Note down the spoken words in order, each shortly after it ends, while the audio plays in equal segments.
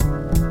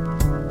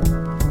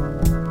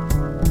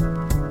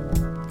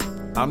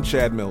I'm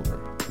Chad Milner,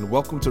 and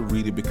welcome to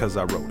Read It Because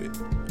I Wrote It,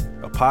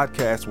 a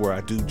podcast where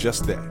I do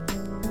just that,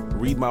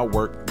 read my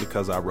work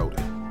because I wrote it.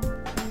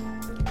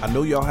 I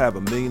know y'all have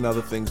a million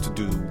other things to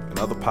do and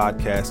other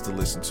podcasts to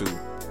listen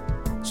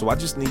to, so I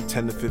just need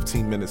 10 to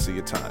 15 minutes of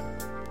your time.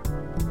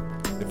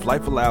 If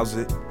life allows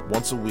it,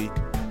 once a week,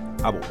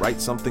 I will write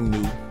something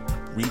new,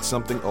 read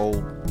something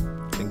old,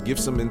 and give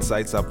some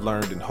insights I've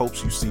learned in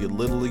hopes you see a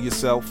little of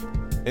yourself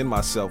in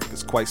myself,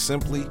 because quite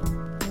simply,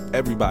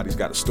 everybody's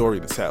got a story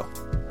to tell.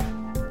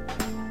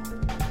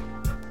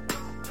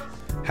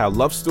 How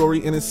Love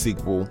Story and its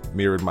sequel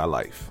mirrored my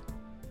life.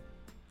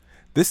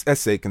 This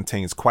essay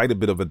contains quite a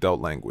bit of adult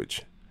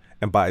language,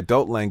 and by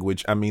adult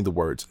language I mean the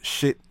words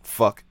shit,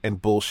 fuck,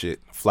 and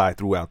bullshit fly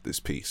throughout this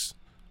piece.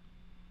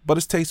 But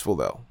it's tasteful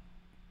though.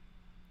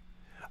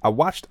 I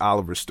watched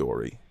Oliver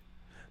Story,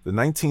 the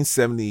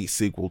 1970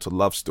 sequel to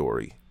Love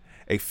Story,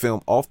 a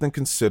film often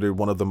considered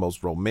one of the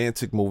most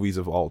romantic movies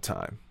of all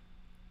time.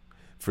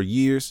 For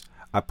years,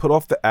 I put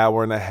off the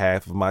hour and a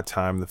half of my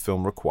time the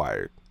film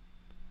required,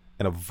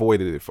 and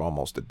avoided it for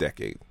almost a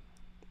decade.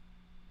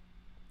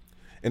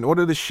 In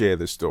order to share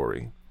this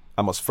story,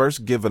 I must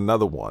first give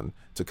another one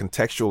to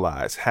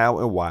contextualize how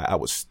and why I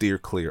would steer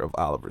clear of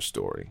Oliver's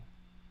Story.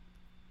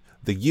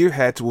 The year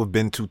had to have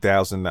been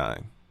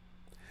 2009.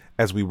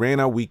 As we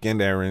ran our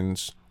weekend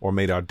errands or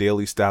made our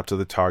daily stop to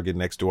the Target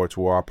next door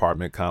to our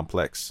apartment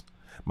complex,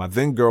 my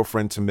then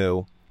girlfriend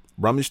Tamil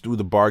rummaged through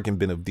the bargain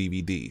bin of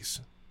DVDs.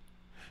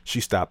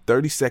 She stopped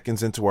 30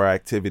 seconds into our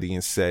activity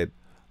and said,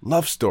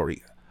 "Love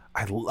Story,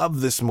 I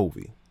love this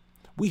movie.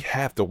 We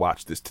have to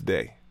watch this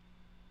today."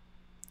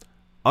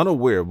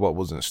 Unaware of what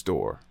was in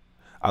store,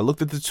 I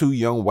looked at the two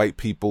young white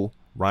people,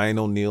 Ryan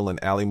O'Neal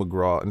and Ally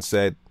McGraw, and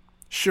said,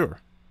 sure.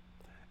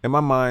 In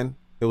my mind,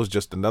 it was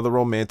just another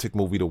romantic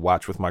movie to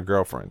watch with my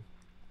girlfriend.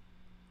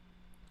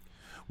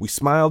 We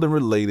smiled and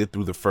related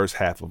through the first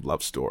half of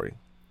Love Story.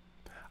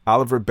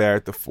 Oliver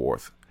Barrett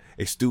IV,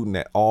 a student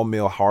at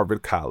all-male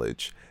Harvard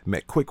College,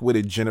 met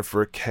quick-witted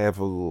Jennifer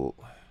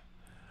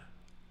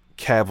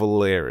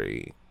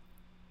Cavallari.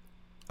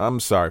 I'm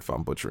sorry if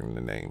I'm butchering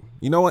the name.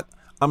 You know what?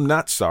 I'm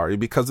not sorry,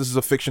 because this is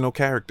a fictional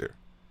character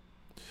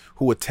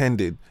who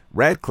attended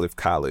Radcliffe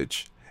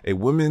College, a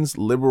women's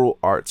liberal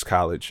arts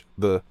college,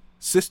 the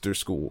sister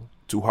school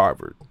to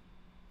Harvard.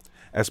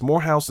 As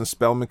Morehouse and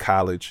Spelman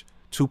College,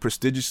 two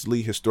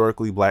prestigiously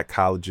historically black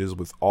colleges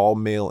with all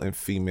male and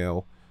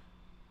female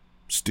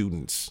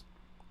students,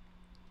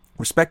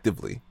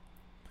 respectively,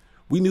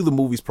 we knew the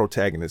movie's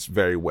protagonists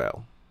very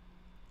well.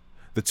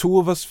 The two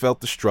of us felt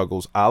the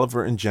struggles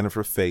Oliver and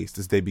Jennifer faced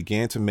as they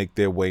began to make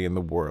their way in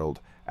the world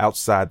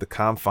outside the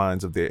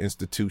confines of their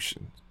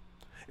institution.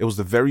 It was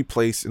the very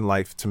place in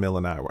life Tamil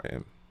and I were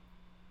in.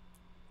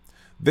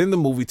 Then the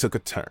movie took a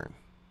turn.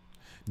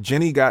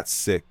 Jenny got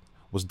sick,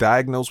 was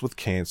diagnosed with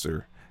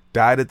cancer,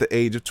 died at the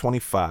age of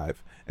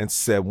 25, and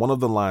said one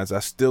of the lines I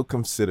still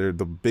consider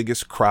the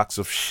biggest crocs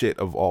of shit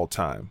of all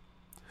time.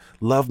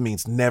 Love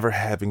means never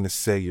having to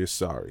say you're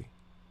sorry.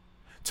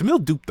 Tamil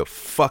duped the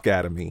fuck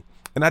out of me,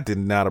 and I did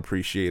not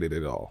appreciate it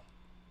at all.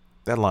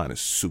 That line is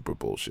super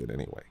bullshit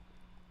anyway.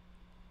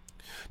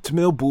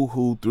 Tamil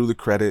boo-hooed through the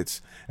credits,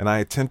 and I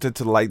attempted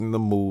to lighten the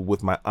mood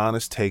with my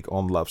honest take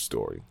on Love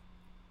Story.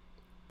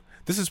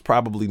 This is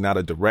probably not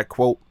a direct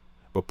quote,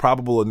 but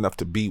probable enough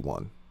to be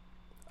one.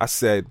 I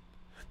said,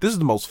 "This is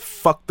the most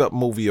fucked up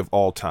movie of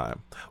all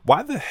time.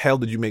 Why the hell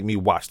did you make me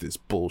watch this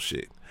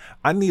bullshit?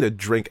 I need a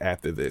drink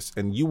after this,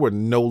 and you were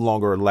no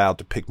longer allowed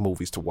to pick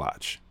movies to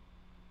watch."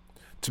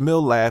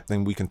 Tamil laughed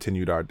and we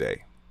continued our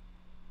day.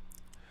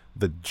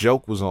 The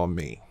joke was on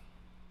me.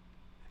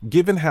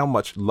 Given how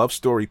much Love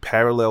Story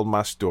paralleled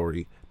my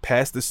story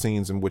past the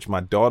scenes in which my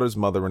daughter's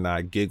mother and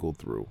I giggled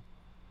through,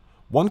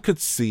 one could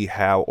see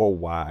how or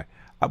why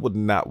I would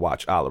not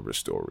watch Oliver's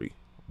Story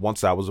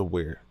once I was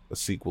aware a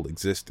sequel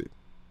existed.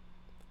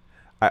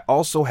 I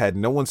also had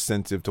no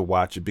incentive to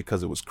watch it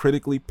because it was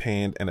critically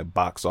panned and a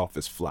box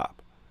office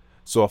flop.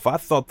 So if I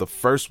thought the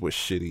first was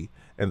shitty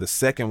and the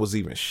second was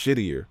even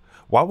shittier,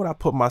 why would I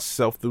put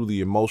myself through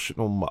the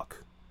emotional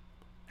muck?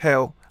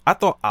 Hell, I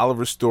thought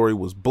Oliver's Story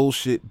was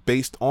bullshit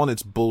based on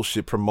its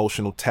bullshit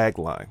promotional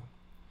tagline.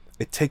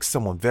 It takes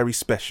someone very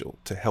special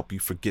to help you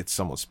forget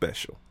someone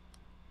special.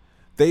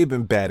 They've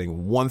been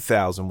batting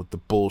 1,000 with the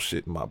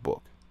bullshit in my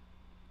book.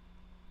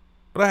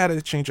 But I had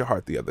a change of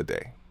heart the other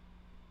day.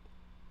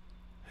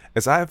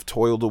 As I have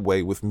toiled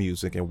away with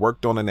music and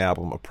worked on an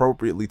album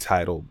appropriately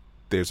titled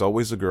There's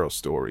Always a Girl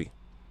Story,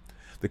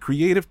 the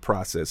creative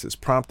process has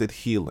prompted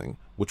healing,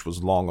 which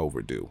was long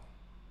overdue.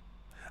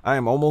 I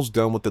am almost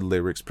done with the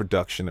lyrics,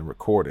 production, and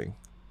recording.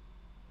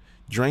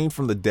 Drained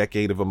from the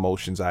decade of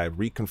emotions I have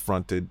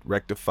reconfronted,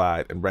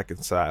 rectified, and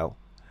reconciled,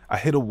 I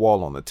hit a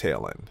wall on the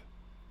tail end.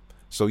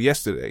 So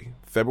yesterday,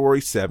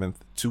 February 7th,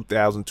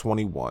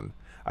 2021,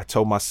 I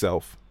told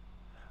myself,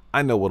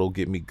 I know what'll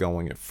get me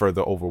going and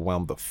further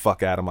overwhelm the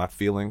fuck out of my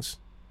feelings.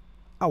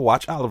 I'll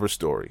watch Oliver's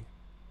Story.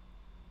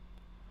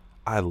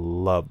 I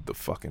loved the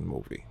fucking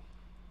movie.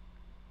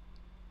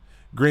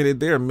 Granted,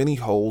 there are many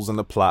holes in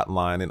the plot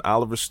line, and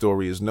Oliver's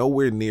story is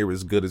nowhere near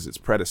as good as its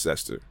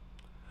predecessor,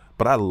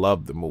 but I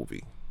loved the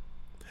movie.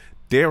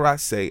 Dare I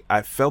say,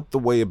 I felt the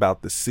way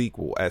about the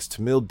sequel as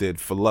Tamil did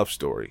for Love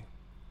Story.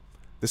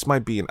 This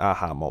might be an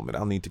aha moment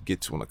I'll need to get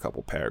to in a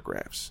couple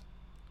paragraphs.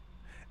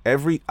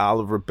 Every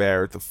Oliver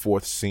Barrett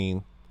IV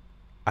scene,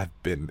 I've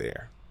been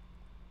there.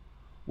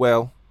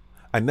 Well,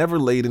 I never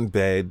laid in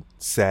bed,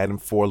 sad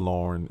and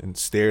forlorn, and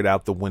stared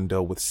out the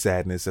window with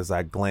sadness as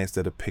I glanced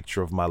at a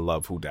picture of my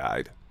love who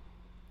died.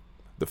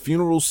 The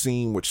funeral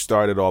scene which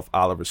started off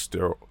Oliver's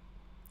story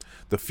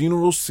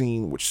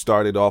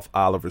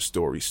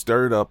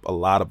stirred up a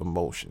lot of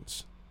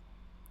emotions.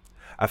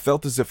 I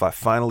felt as if I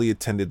finally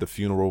attended the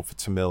funeral for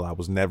Tamil I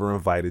was never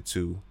invited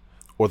to,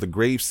 or the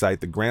gravesite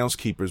the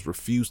groundskeepers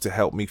refused to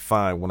help me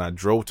find when I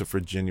drove to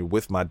Virginia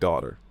with my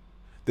daughter.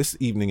 This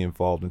evening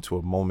evolved into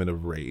a moment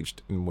of rage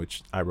in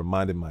which I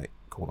reminded my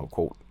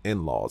quote-unquote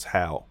in-laws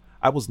how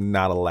I was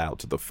not allowed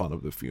to the fun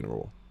of the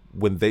funeral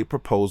when they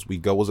proposed we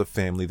go as a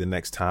family the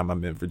next time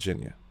I'm in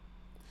Virginia.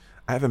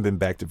 I haven't been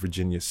back to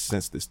Virginia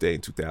since this day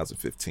in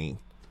 2015,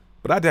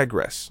 but I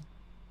digress.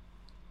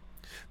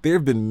 There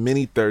have been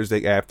many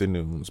Thursday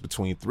afternoons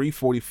between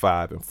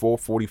 3:45 and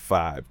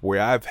 4:45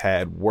 where I've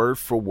had word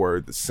for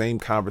word the same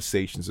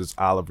conversations as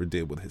Oliver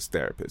did with his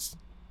therapist.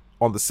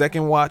 On the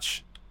second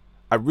watch,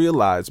 I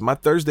realized my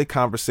Thursday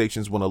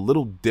conversations went a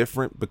little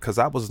different because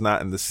I was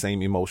not in the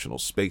same emotional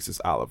space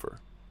as Oliver.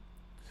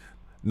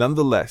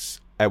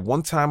 Nonetheless, at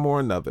one time or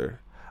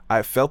another,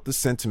 I felt the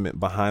sentiment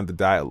behind the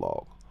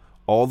dialogue,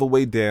 all the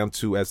way down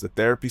to as the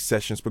therapy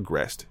sessions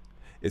progressed,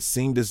 it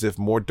seemed as if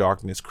more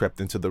darkness crept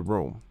into the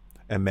room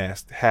and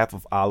masked half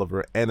of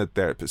Oliver and the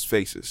therapist's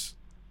faces.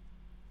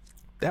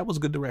 That was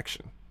good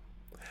direction.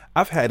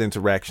 I've had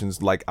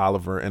interactions like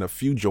Oliver and a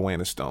few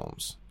Joanna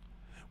Stones.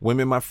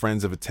 Women my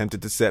friends have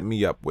attempted to set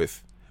me up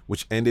with,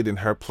 which ended in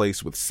her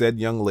place with said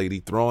young lady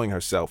throwing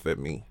herself at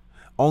me,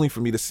 only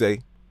for me to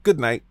say, good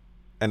night,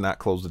 and not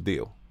close the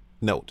deal.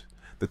 Note,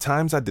 the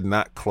times I did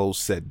not close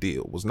said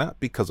deal was not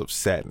because of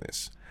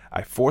sadness.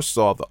 I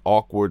foresaw the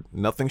awkward,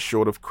 nothing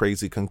short of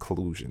crazy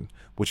conclusion,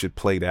 which had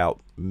played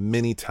out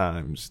many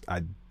times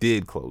I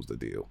did close the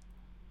deal.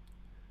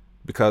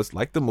 Because,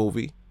 like the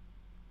movie,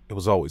 it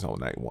was always on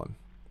night one.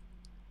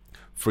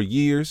 For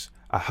years,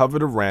 I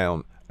hovered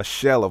around a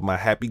shell of my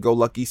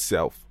happy-go-lucky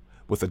self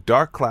with a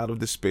dark cloud of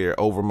despair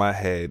over my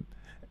head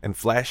and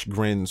flash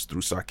grins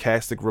through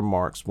sarcastic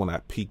remarks when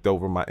I peeked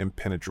over my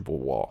impenetrable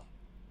wall.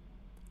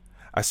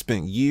 I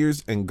spent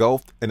years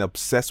engulfed and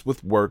obsessed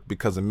with work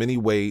because in many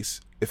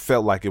ways, it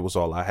felt like it was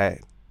all I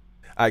had.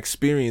 I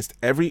experienced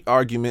every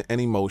argument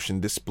and emotion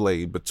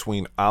displayed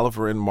between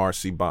Oliver and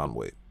Marcy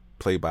Bonwit,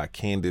 played by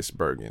Candice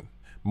Bergen.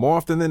 More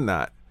often than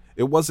not,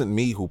 it wasn't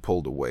me who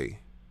pulled away.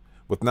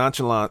 With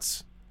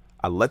nonchalance,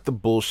 I let the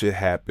bullshit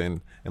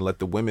happen and let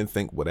the women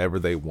think whatever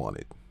they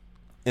wanted.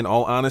 In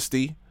all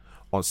honesty,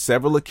 on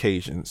several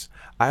occasions,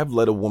 I have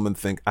let a woman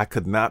think I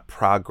could not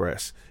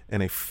progress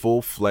in a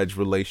full-fledged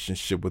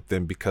relationship with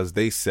them because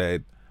they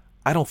said,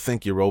 I don't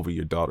think you're over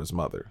your daughter's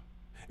mother.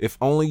 If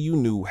only you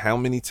knew how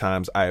many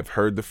times I have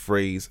heard the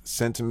phrase,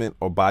 sentiment,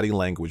 or body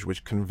language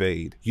which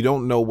conveyed, you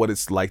don't know what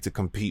it's like to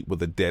compete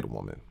with a dead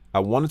woman. I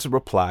wanted to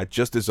reply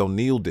just as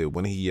O'Neill did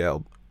when he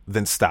yelled,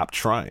 then stop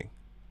trying,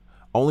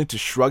 only to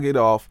shrug it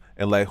off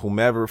and let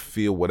whomever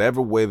feel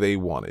whatever way they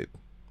wanted.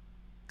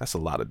 That's a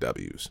lot of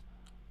W's.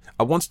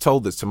 I once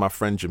told this to my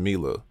friend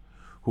Jamila,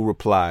 who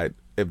replied,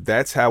 if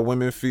that's how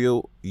women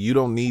feel, you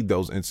don't need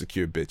those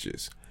insecure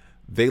bitches.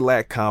 They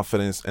lack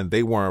confidence and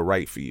they weren't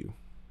right for you.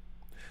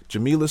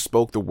 Jamila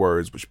spoke the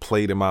words which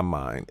played in my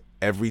mind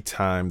every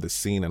time the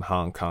scene in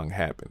Hong Kong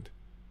happened.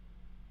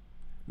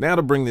 Now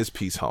to bring this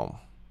piece home.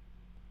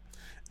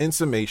 In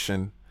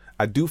summation,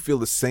 I do feel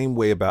the same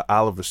way about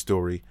Oliver's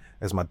story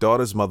as my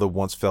daughter's mother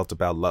once felt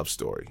about Love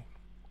Story.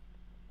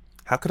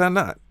 How could I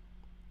not?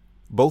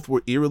 Both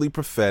were eerily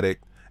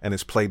prophetic and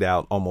is played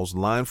out almost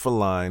line for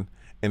line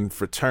in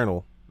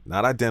fraternal,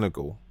 not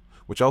identical,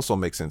 which also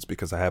makes sense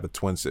because I have a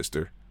twin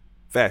sister,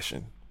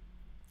 fashion.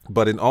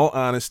 But in all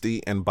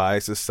honesty and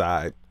bias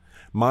aside,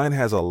 mine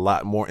has a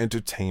lot more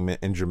entertainment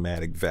and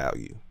dramatic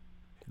value.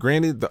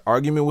 Granted, the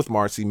argument with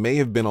Marcy may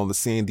have been on the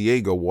San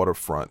Diego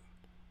waterfront,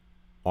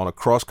 on a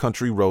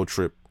cross-country road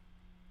trip,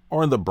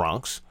 or in the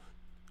Bronx.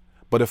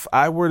 But if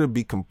I were to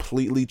be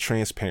completely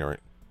transparent,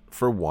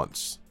 for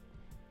once,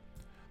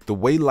 the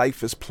way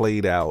life is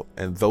played out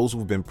and those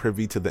who've been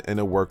privy to the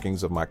inner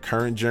workings of my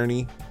current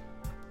journey,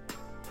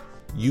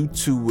 you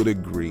too would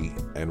agree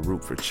and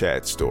root for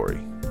Chad's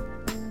story.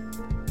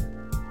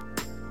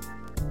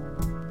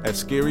 As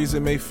scary as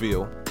it may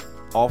feel,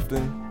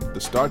 often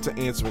the start to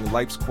answering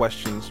life's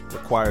questions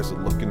requires a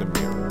look in the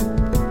mirror.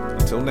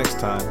 Until next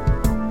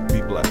time,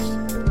 be blessed.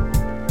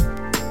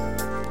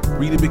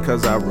 Read it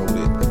because I wrote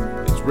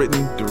it. It's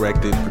written,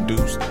 directed,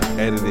 produced,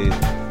 edited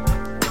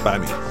by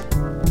me.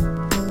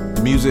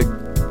 Music,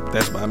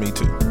 that's by me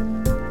too.